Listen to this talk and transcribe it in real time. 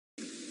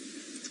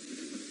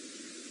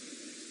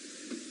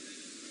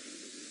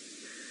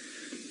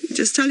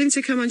Just tell him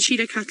to come on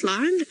Cheetah Cut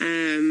line.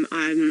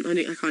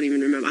 I can't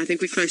even remember. I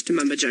think we're close to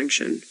Mumba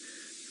Junction.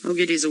 I'll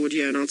get his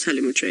audio and I'll tell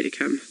him which way to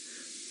come.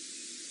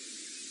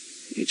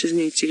 You just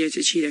need to get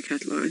to Cheetah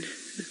Cut line.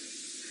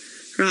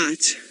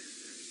 Right.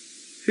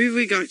 Who have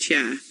we got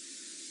here?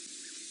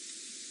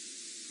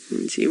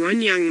 Let's see,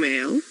 one young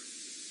male.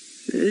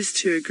 Those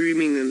two are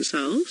grooming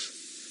themselves.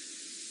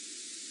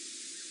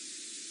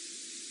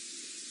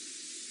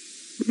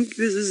 I think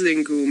this is the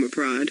Nkuhuma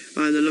Pride,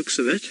 by the looks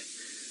of it.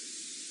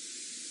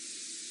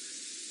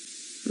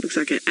 Looks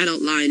like an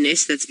adult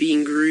lioness that's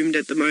being groomed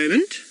at the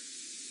moment.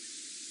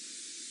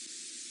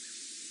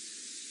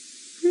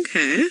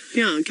 Okay,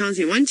 yeah, I'm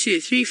counting 1, 2,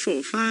 3,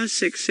 4, 5,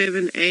 6,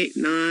 7, 8,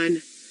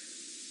 9,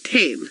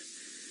 10.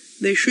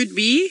 There should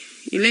be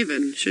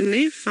 11, shouldn't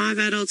there? 5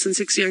 adults and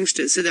 6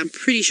 youngsters. So I'm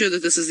pretty sure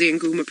that this is the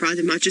Nkuhuma Pride.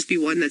 There might just be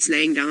one that's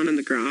laying down in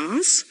the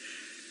grass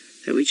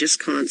that we just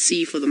can't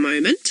see for the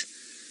moment.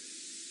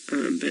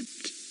 But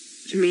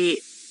to me,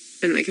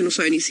 and I can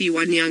also only see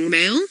one young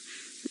male,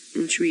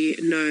 which we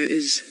know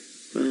is,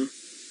 well,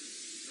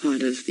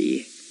 part of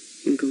the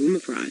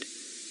Nkuhuma Pride.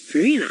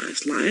 Very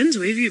nice, lions.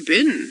 Where have you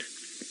been?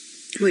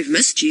 We've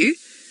missed you,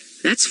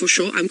 that's for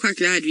sure. I'm quite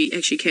glad we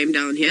actually came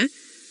down here.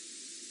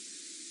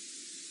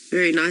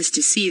 Very nice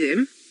to see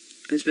them.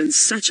 It's been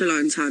such a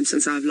long time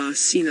since I've last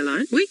seen a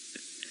lion. Wait.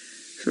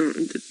 So,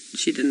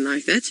 she didn't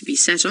like that to be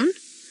sat on.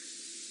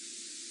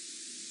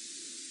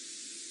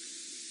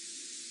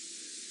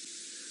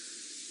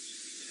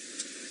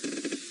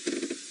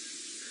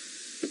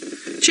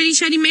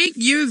 Chatty mate,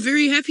 you're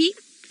very happy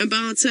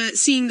about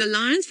seeing the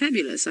lions?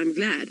 Fabulous, I'm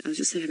glad. I was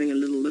just having a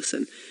little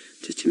listen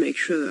just to make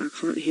sure that I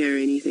can't hear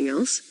anything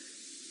else.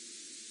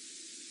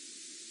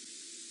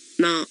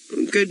 Now,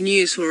 good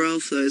news for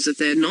Ralph though is that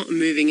they're not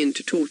moving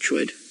into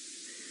Torchwood.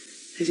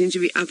 They seem to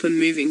be up and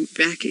moving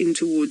back in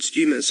towards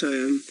Djuma,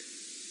 so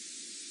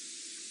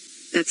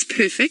that's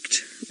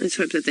perfect. Let's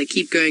hope that they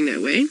keep going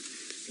that way.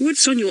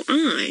 What's on your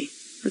eye?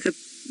 Like a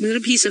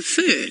little piece of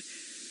fur.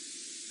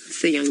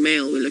 That's the young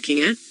male we're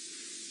looking at.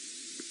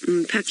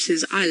 And perhaps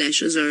his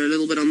eyelashes are a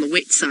little bit on the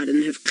wet side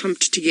and have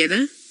clumped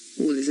together.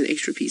 Oh, there's an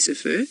extra piece of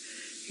fur.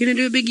 You gonna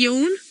do a big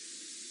yawn?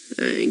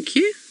 Thank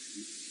you.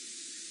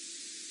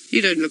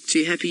 You don't look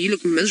too happy. You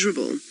look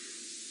miserable.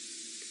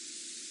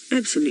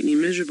 Absolutely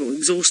miserable.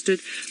 Exhausted.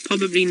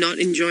 Probably not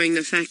enjoying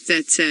the fact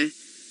that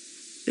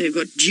they've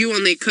got dew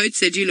on their coats.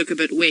 They do look a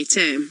bit wet,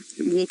 eh?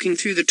 Walking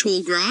through the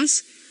tall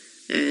grass.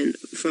 And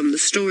from the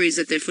stories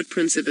that their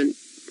footprints have been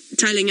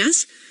telling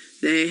us,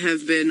 they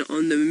have been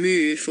on the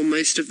move for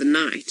most of the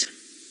night.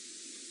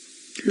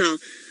 Now,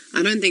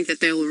 I don't think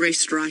that they'll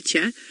rest right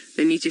here.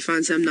 They need to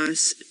find some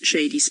nice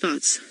shady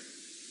spots.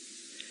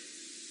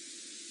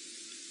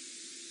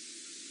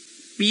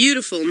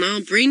 Beautiful. Now,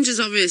 Brent is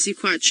obviously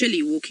quite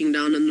chilly walking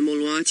down in the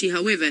Mulwati.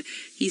 However,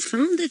 he's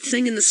found that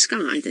thing in the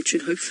sky that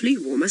should hopefully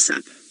warm us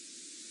up.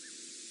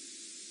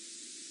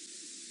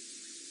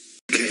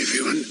 Okay,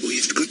 everyone,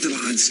 we've got the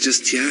lions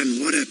just here, and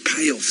what a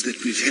payoff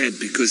that we've had,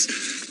 because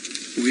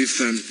we've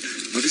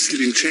obviously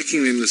been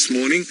tracking them this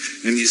morning,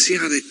 and you see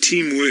how their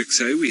team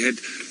works, eh? We had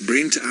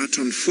Brent out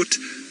on foot,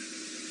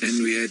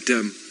 and we had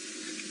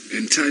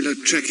and Taylor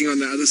tracking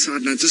on the other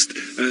side. Now just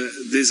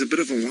there's a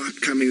bit of a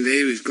wipe coming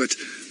there. We've got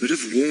a bit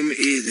of warm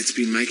air that's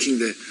been making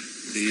the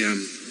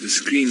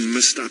screen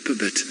mist up a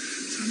bit.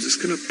 So I'm just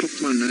going to pop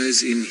my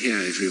nose in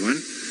here, everyone,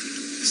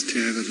 just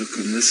to have a look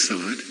on this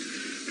side,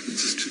 and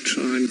just to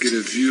try and get a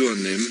view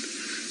on them.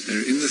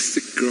 They're in the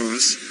thick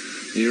grass.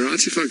 Are you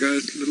right if I go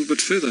a little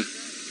bit further?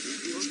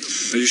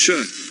 Are you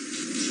sure?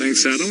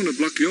 Thanks, I don't want to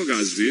block your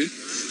guys' view.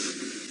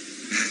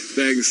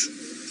 Thanks.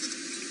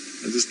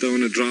 I just don't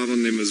want to drive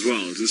on them as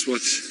well. Just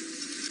watch.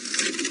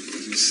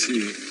 Let's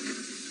see.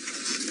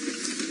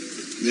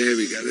 There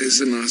we go. There's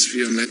a nice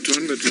view on that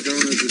one, but we don't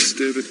want to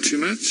disturb it too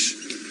much.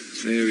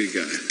 There we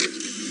go.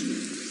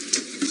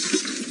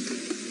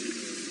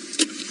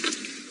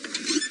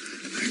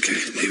 Okay,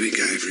 there we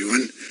go,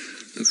 everyone.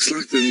 Looks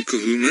like the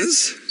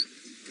Nkuhumas.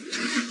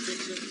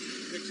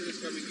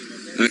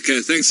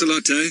 Okay, thanks a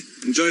lot, eh?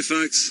 Enjoy,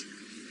 folks.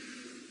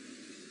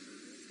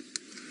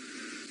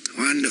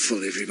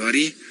 Wonderful,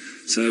 everybody.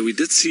 So we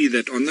did see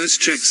that on those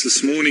tracks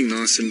this morning,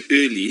 nice and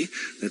early,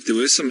 that there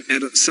were some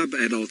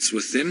sub-adults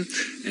with them,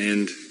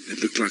 and it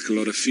looked like a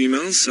lot of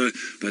females. So,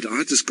 but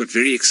I just got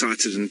very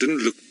excited and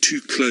didn't look too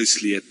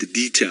closely at the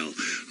detail.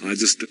 I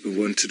just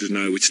wanted to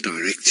know which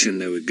direction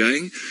they were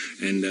going,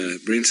 and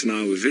Brent and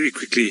I were very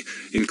quickly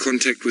in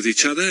contact with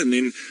each other, and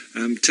then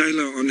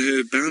Taylor on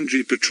her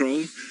boundary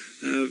patrol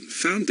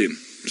found them.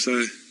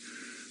 So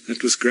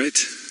that was great.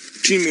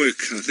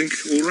 Teamwork, I think,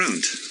 all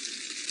round.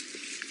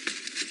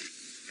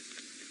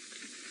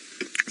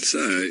 So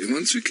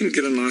once we can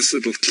get a nice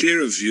little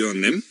clearer view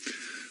on them,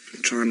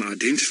 try and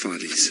identify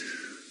these.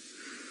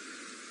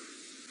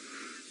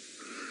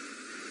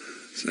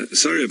 So,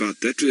 sorry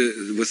about that.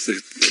 With the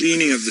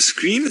cleaning of the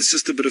screen, it's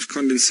just a bit of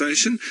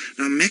condensation.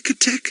 Now, Mac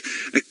Attack,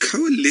 a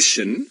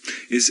coalition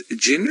is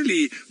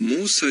generally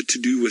more so to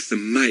do with the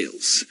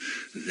males.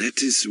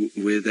 That is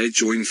where they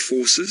join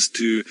forces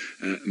to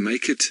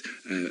make it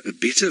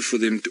better for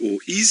them or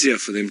easier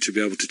for them to be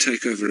able to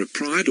take over a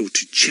pride or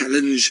to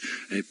challenge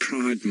a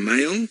pride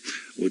male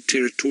or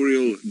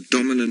territorial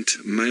dominant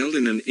male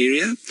in an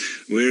area,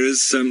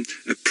 whereas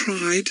a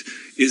pride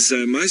is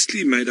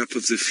mostly made up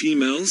of the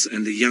females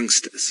and the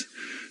youngsters.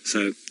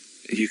 So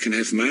you can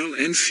have male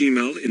and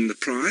female in the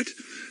pride,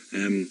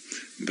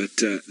 but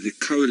the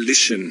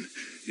coalition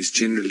is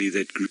generally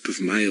that group of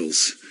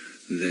males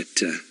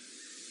that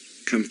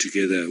come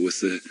together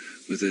with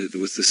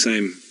the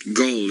same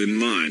goal in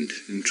mind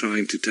in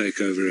trying to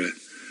take over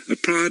a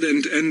pride,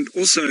 and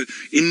also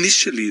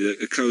initially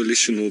a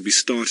coalition will be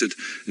started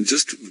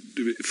just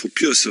for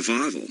pure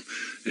survival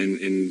and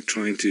in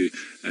trying to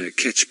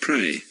catch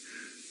prey.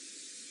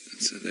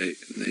 So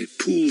they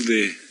pool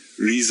their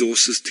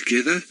resources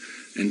together,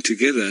 and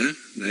together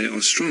they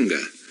are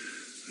stronger.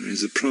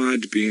 Whereas a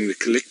pride being the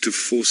collective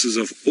forces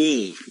of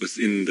all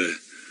within the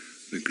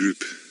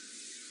group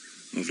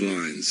of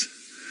lions.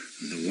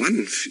 And the one,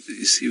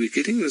 you see, we're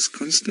getting this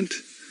constant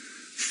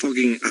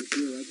fogging up.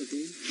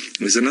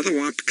 There's another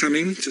wipe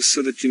coming, just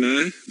so that you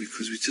know,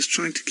 because we're just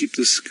trying to keep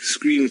this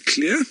screen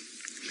clear.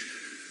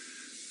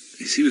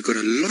 You see, we've got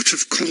a lot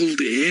of cold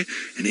air,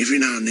 and every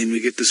now and then we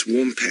get this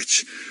warm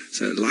patch.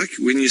 So like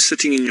when you're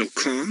sitting in your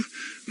car,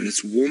 when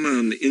it's warmer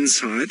on the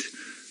inside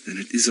than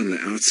it is on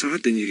the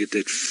outside, then you get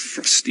that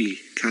frosty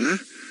color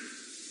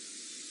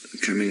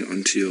coming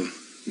onto your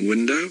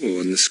window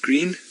or on the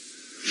screen.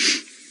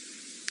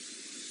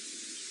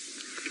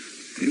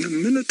 In a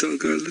minute I'll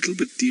go a little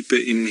bit deeper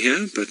in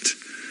here, but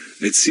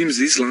it seems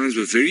these lions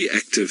were very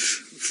active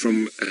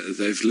from,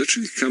 they've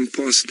literally come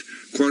past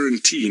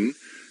quarantine,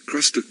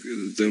 crossed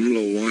the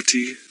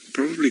Mlawati,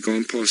 probably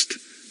gone past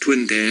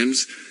Twin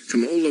Dams,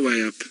 come all the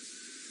way up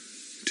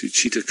to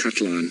Cheetah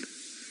Cutline,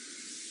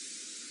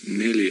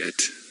 nearly at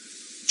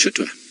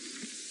Chitwa.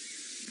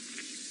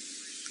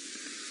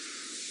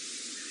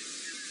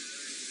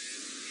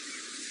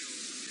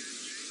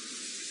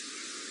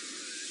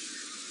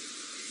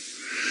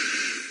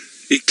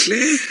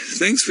 Claire,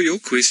 thanks for your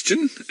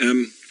question.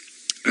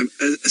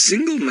 A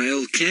single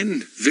male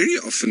can very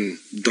often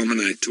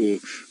dominate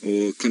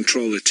or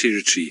control a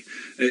territory.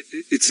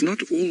 It's not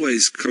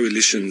always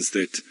coalitions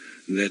that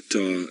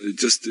are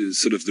just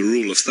sort of the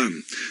rule of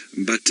thumb.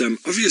 But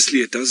obviously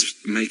it does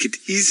make it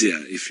easier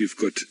if you've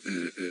got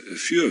a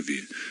few of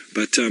you.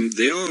 But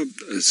there are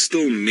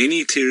still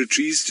many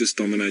territories just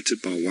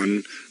dominated by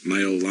one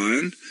male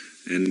lion.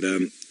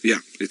 And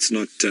yeah, it's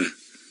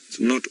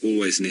not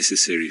always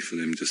necessary for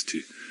them just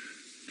to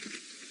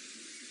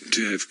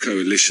have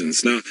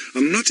coalitions. Now,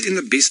 I'm not in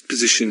the best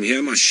position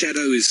here. My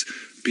shadow is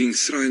being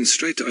thrown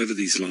straight over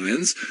these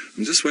lions.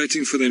 I'm just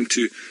waiting for them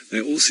to, they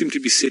all seem to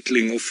be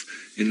settling off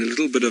in a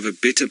little bit of a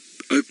better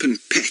open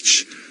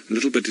patch, a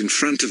little bit in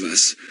front of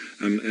us,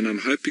 and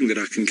I'm hoping that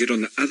I can get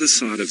on the other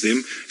side of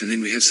them, and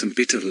then we have some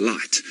better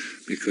light,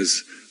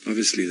 because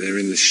obviously they're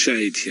in the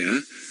shade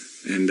here,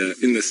 and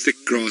in the thick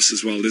grass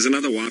as well. There's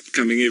another wipe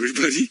coming,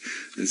 everybody,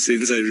 and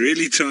Sensei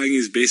really trying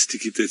his best to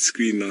keep that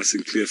screen nice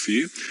and clear for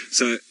you.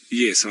 So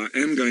yes, I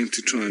am going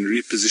to try and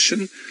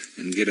reposition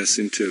and get us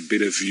into a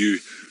better view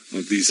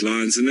of these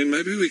lions, and then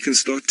maybe we can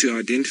start to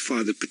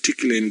identify the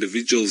particular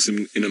individuals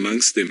in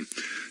amongst them,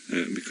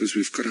 because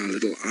we've got our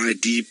little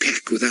ID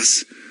pack with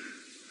us.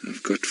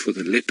 I've got for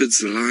the leopards,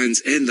 the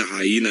lions, and the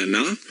hyena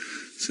now,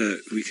 so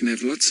we can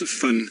have lots of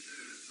fun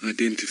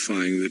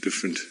identifying the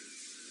different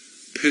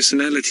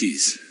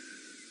personalities.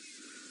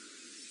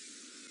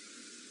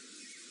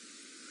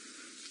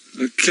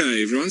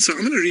 Okay, everyone, so I'm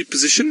going to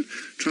reposition,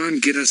 try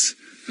and get us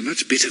a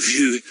much better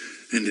view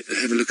and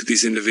have a look at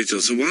these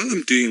individuals. So while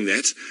I'm doing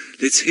that,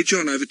 let's head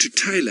on over to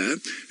Taylor,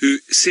 who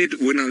said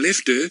when I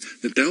left her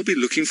that they'll be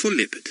looking for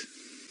leopard.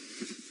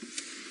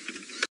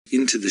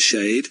 Into the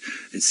shade,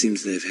 it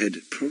seems they've had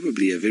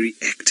probably a very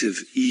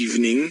active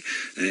evening,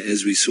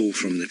 as we saw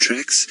from the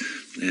tracks,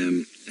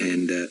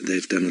 and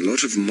they've done a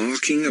lot of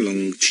marking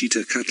along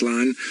Cheetah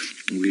Cutline.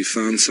 We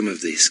found some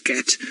of their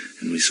scat,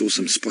 and we saw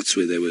some spots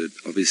where they were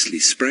obviously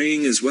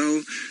spraying as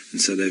well, and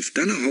so they've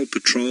done a whole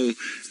patrol.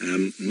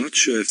 Not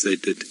sure if they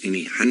did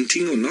any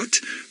hunting or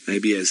not,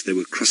 maybe as they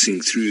were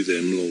crossing through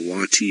the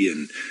Mlawati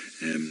and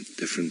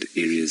different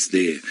areas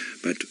there,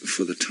 but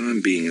for the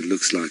time being it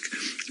looks like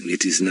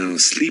it is now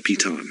sleepy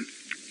time,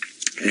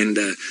 and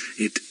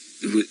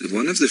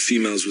one of the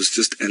females was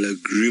just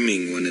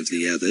grooming one of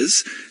the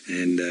others,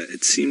 and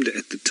it seemed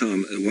at the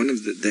time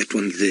that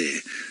one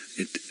there,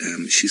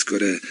 she's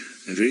got a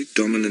very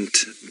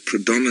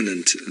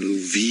predominant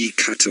little V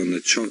cut on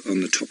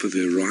the top of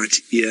her right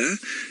ear,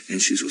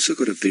 and she's also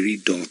got a very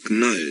dark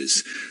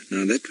nose.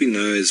 Now that we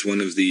know is one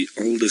of the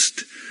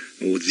oldest,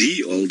 or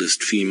the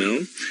oldest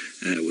female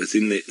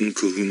within the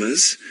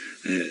Nkuhumas,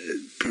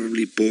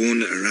 probably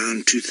born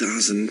around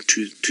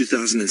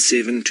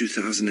 2007,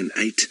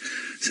 2008.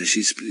 So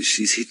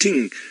she's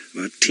hitting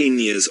about 10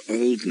 years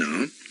old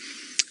now.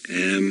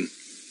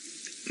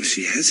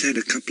 She has had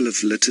a couple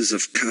of litters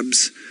of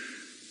cubs,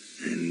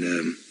 and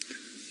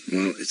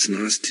well, it's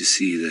nice to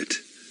see that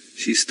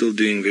she's still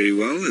doing very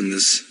well, and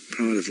this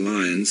pride of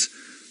lions,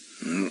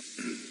 well,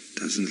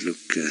 doesn't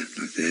look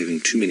like they're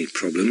having too many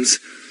problems.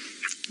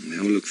 They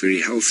all look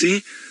very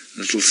healthy.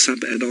 Little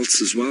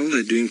sub-adults as well,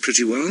 they're doing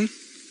pretty well.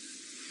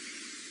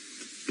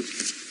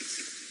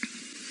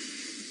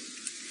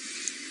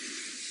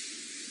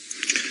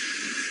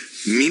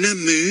 Mina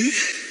Moo,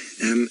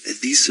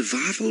 the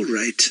survival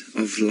rate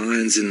of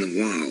lions in the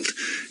wild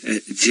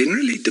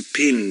generally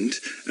depend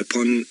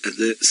upon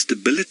the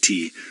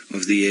stability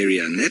of the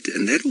area, and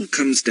that all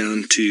comes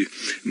down to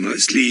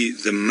mostly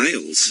the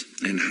males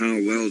and how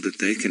well that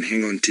they can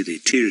hang on to their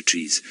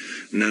territories.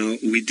 Now,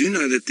 we do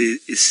know that there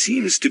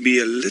seems to be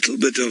a little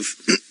bit of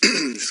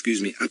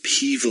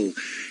upheaval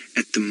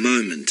at the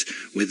moment,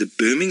 where the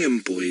Birmingham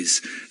boys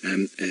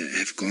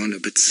have gone a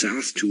bit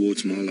south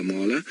towards Mala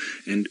Mala,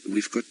 and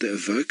we've got the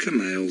Avoca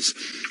males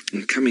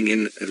coming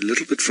in a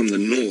little bit from the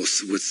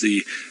north with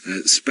the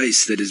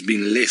space that has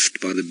been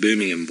left by the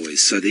Birmingham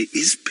boys. So there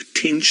is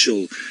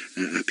potential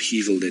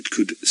upheaval that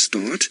could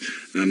start,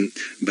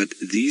 but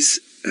these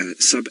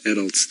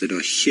sub-adults that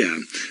are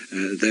here,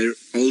 they're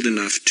old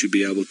enough to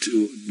be able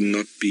to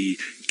not be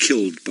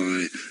killed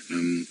by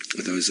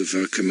those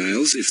Avoca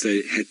males if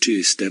they had to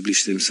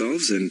establish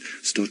themselves and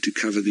start to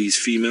cover these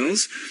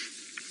females.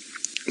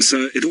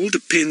 So it all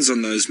depends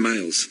on those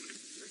males.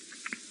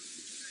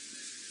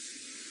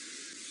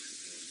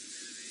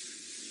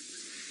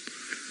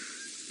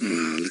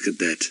 Wow, look at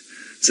that.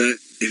 So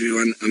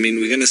everyone, I mean,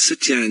 we're going to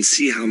sit here and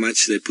see how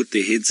much they put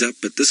their heads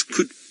up, but this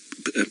could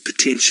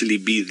potentially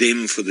be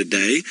them for the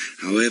day.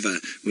 However,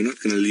 we're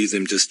not going to leave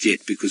them just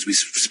yet because we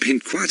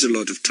spent quite a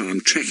lot of time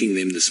tracking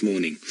them this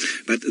morning.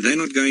 But they're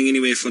not going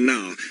anywhere for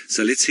now.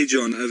 So let's head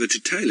you on over to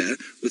Taylor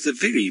with a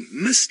very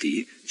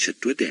misty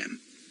Chitwa Dam.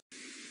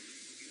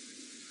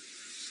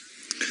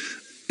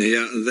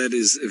 Yeah, that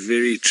is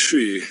very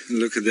true.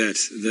 Look at that.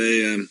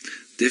 They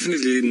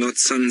definitely not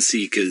sun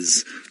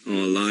seekers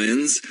or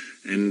lions,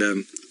 and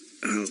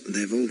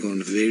they've all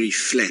gone very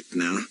flat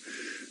now.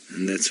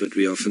 And that's what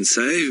we often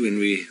say when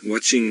we're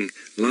watching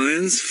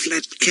lions,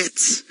 flat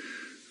cats.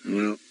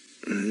 Well,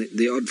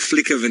 the odd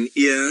flick of an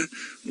ear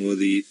or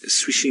the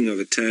swishing of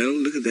a tail.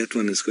 Look at that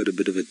one, it's got a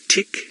bit of a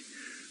tick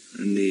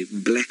in the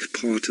black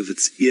part of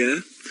its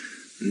ear.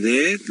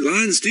 There,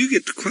 lions do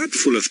get quite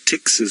full of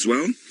ticks as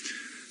well.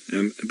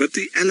 But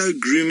the aloe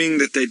grooming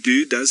that they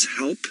do does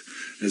help,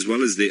 as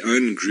well as their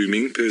own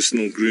grooming,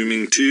 personal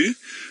grooming too.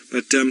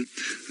 But I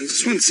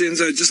just want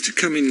Senzo just to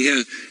come in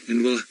here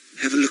and we'll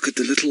have a look at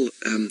the little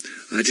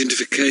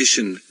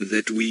identification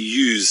that we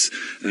use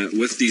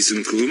with these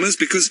Nkuhumas,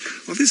 because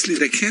obviously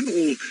they can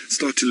all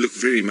start to look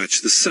very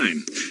much the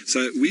same.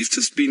 So we've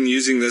just been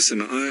using this,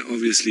 and I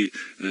obviously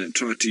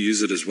try to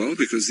use it as well,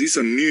 because these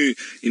are new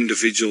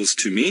individuals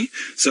to me.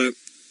 So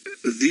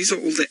these are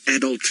all the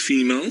adult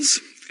females,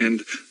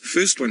 and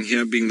first one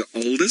here being the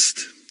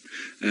oldest.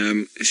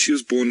 She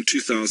was born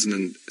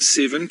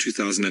 2007,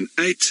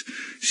 2008.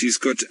 She's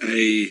got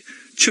a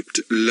chipped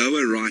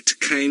lower right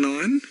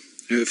canine.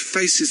 Her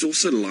face is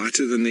also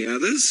lighter than the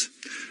others,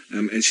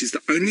 and she's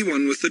the only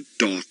one with a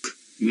dark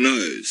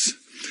nose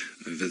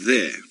over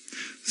there.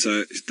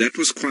 So that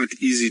was quite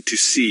easy to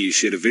see.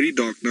 She had a very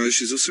dark nose.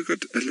 She's also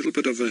got a little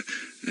bit of a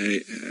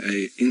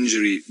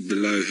injury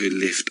below her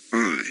left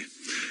eye.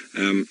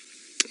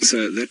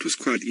 So that was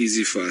quite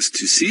easy for us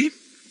to see.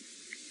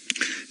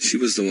 She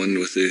was the one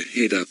with her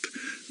head up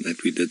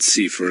that we did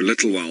see for a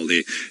little while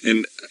there.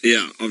 And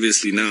yeah,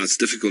 obviously now it's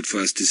difficult for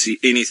us to see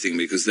anything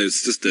because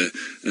there's just a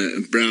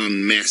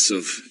brown mass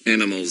of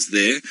animals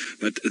there.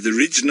 But the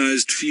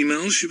ridge-nosed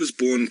female, she was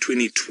born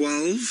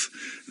 2012.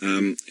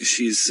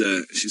 She's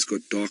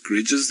got dark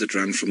ridges that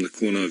run from the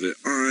corner of her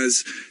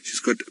eyes. She's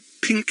got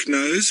pink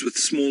nose with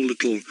small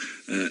little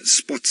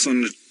spots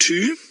on it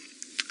too.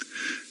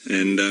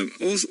 And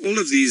all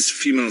of these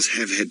females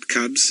have had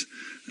cubs,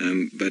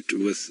 but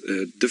with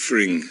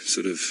differing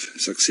sort of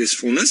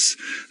successfulness.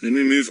 Then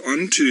we move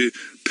on to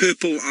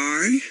Purple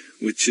Eye,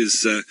 which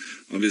is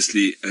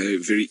obviously a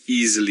very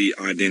easily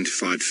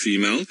identified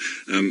female.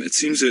 It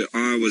seems her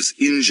eye was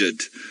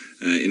injured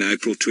in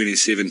April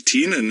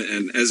 2017,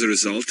 and as a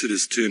result it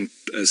has turned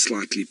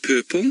slightly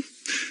purple.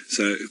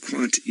 So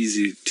quite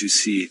easy to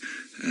see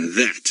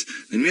that.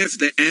 Then we have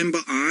the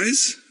amber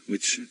eyes,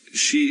 which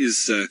she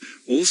is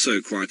also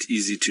quite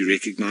easy to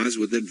recognize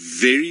with that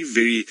very,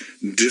 very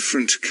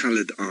different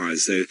colored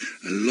eyes. They're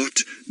a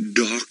lot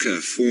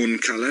darker fawn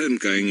color and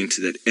going into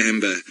that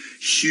amber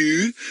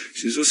hue.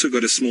 She's also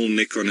got a small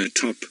nick on her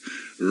top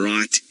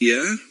right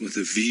ear with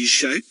a V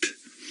shape.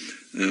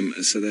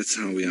 So that's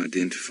how we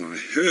identify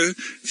her.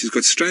 She's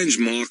got strange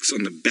marks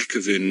on the back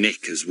of her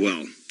neck as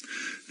well.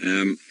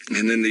 And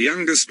then the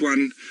youngest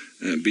one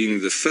being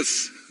the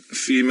fifth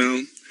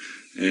female.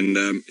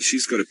 And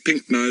she's got a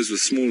pink nose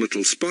with small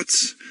little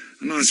spots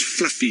a nice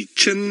fluffy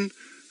chin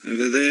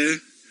over there,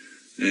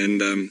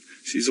 and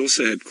she's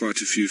also had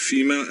quite a few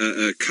female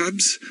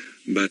cubs,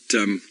 but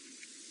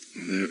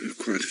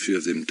quite a few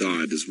of them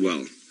died as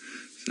well.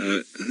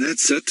 So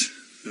that's it.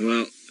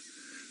 Well,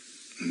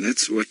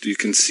 that's what you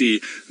can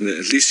see.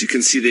 At least you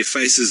can see their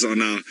faces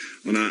on our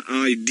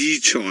ID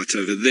chart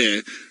over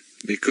there,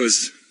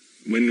 because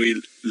when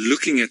we're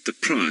looking at the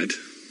pride.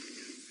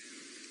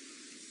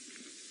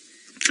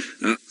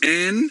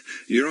 Anne,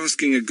 you're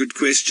asking a good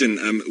question.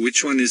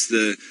 Which one is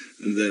the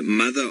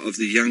mother of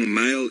the young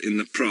male in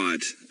the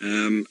pride?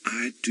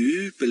 I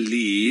do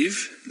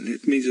believe,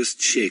 let me just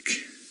check.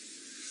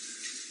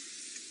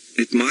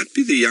 It might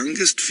be the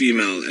youngest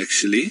female,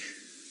 actually.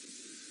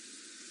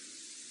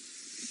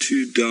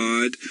 Two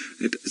died.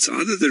 It's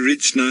either the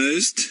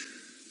ridge-nosed,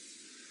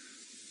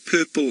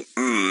 purple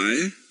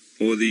eye,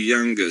 or the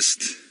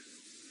youngest.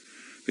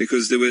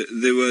 Because there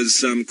was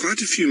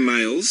quite a few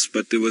males,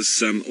 but there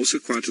was also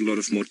quite a lot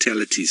of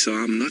mortality. So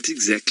I'm not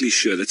exactly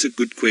sure. That's a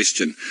good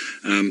question.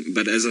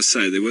 But as I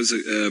say, there was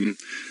the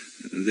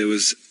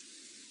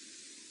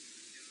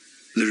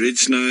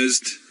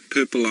ridge-nosed,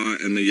 purple eye,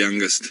 and the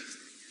youngest.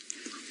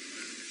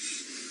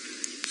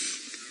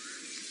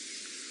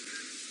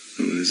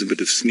 Oh, there's a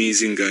bit of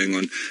sneezing going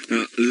on.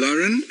 Now,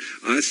 Lauren,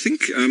 I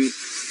think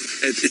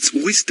it's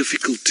always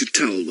difficult to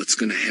tell what's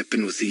going to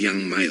happen with the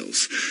young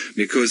males,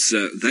 because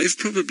they've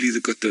probably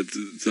got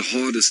the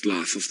hardest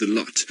life of the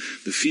lot.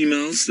 The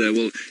females, they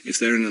will, if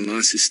they're in a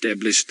nice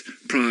established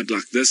pride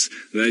like this,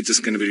 they're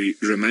just going to be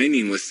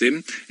remaining with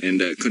them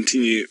and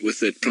continue with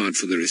that pride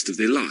for the rest of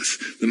their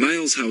life. The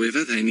males,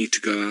 however, they need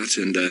to go out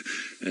and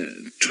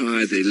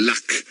try their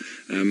luck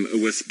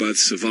with both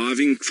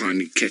surviving,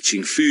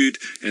 catching food,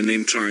 and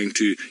then trying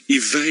to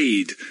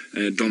evade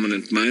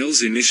dominant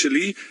males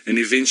initially, and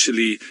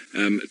eventually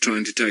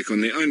trying to take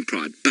on their own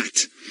pride.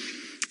 But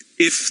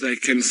if they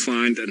can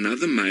find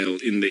another male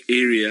in the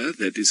area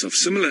that is of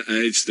similar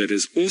age, that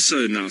is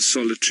also now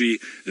solitary,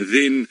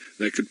 then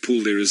they could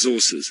pool their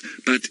resources.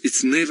 But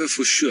it's never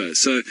for sure.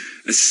 So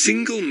a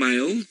single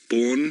male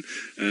born,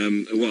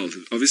 well,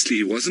 obviously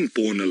he wasn't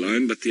born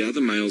alone, but the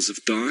other males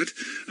have died.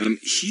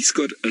 He's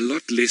got a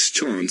lot less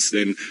chance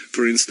than,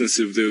 for instance,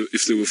 if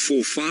there were 4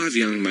 or 5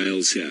 young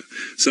males here.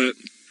 So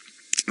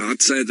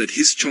I'd say that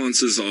his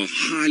chances are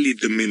highly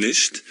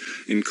diminished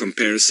in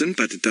comparison,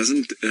 but it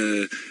doesn't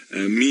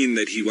mean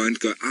that he won't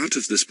go out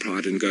of this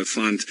pride and go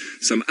find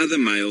some other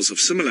males of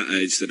similar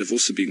age that have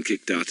also been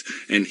kicked out,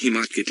 and he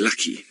might get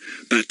lucky.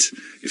 But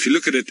if you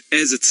look at it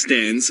as it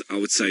stands, I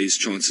would say his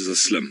chances are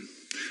slim.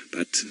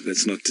 But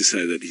that's not to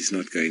say that he's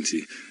not going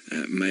to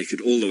make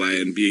it all the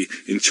way and be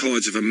in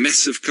charge of a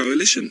massive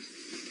coalition.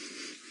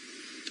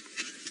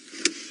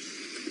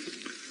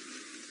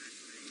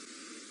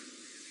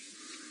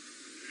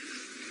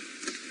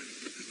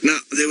 Now,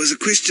 there was a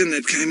question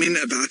that came in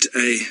about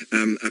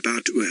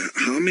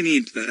how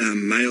many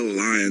male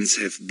lions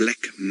have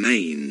black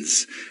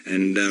manes,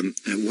 and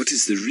what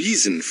is the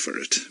reason for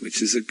it,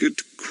 which is a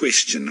good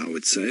question, I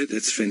would say.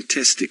 That's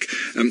fantastic.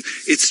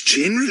 It's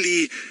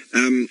generally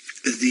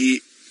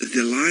the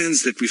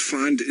lions that we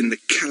find in the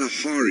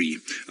Kalahari.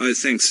 Oh,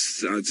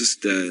 thanks.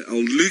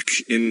 Old Luke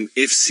in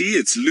FC.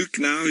 It's Luke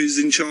now who's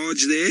in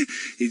charge there.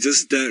 He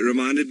just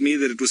reminded me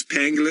that it was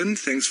Pangolin.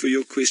 Thanks for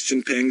your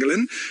question,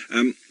 Pangolin.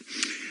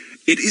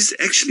 It is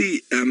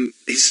actually,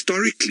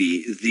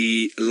 historically,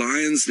 the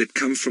lions that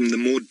come from the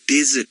more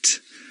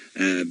desert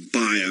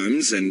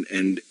biomes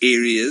and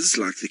areas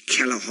like the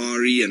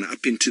Kalahari and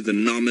up into the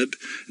Namib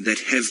that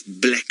have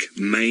black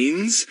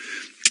manes.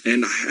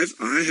 And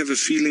I have a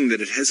feeling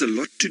that it has a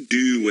lot to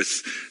do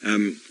with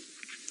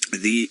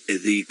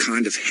the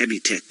kind of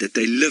habitat that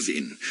they live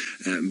in,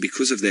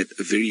 because of that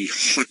very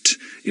hot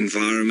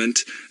environment,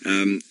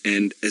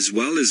 and as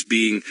well as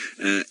being,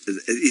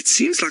 it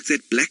seems like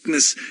that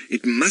blackness,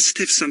 it must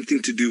have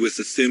something to do with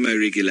the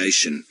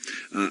thermoregulation,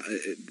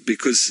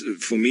 because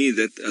for me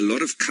that a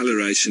lot of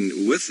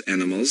coloration with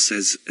animals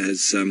has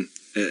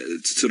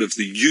sort of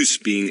the use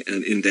being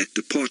in that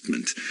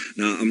department.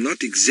 Now, I'm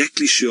not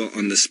exactly sure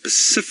on the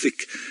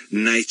specific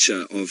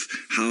nature of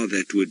how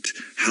that would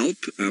help.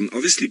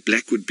 Obviously,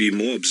 black would be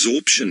more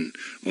absorption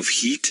of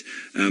heat.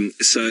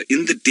 So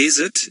in the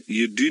desert,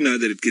 you do know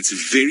that it gets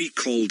very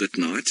cold at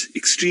night,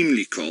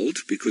 extremely cold,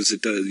 because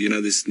it does,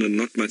 there's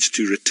not much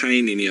to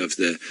retain any of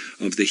the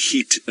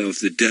heat of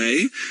the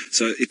day.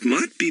 So it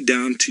might be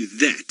down to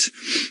that.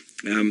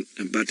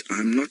 But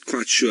I'm not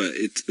quite sure.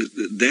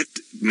 That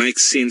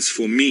makes sense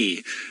for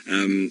me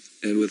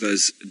with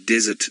those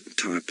desert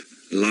type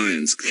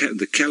lions,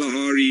 the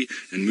Kalahari,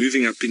 and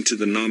moving up into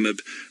the Namib,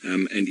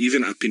 and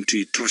even up into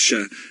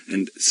Etosha.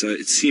 And so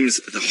it seems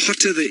the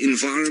hotter the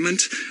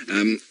environment,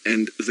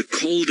 and the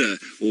colder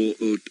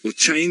or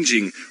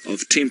changing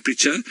of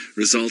temperature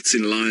results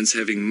in lions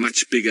having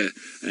much bigger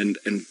and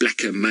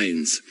blacker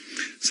manes.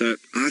 So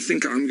I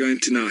think I'm going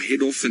to now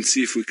head off and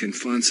see if we can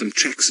find some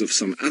tracks of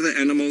some other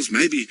animals,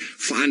 maybe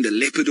find a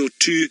leopard or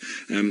two.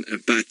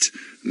 But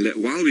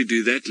while we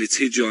do that, let's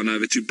head you on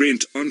over to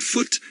Brent on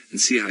foot and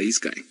see how he's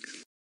going.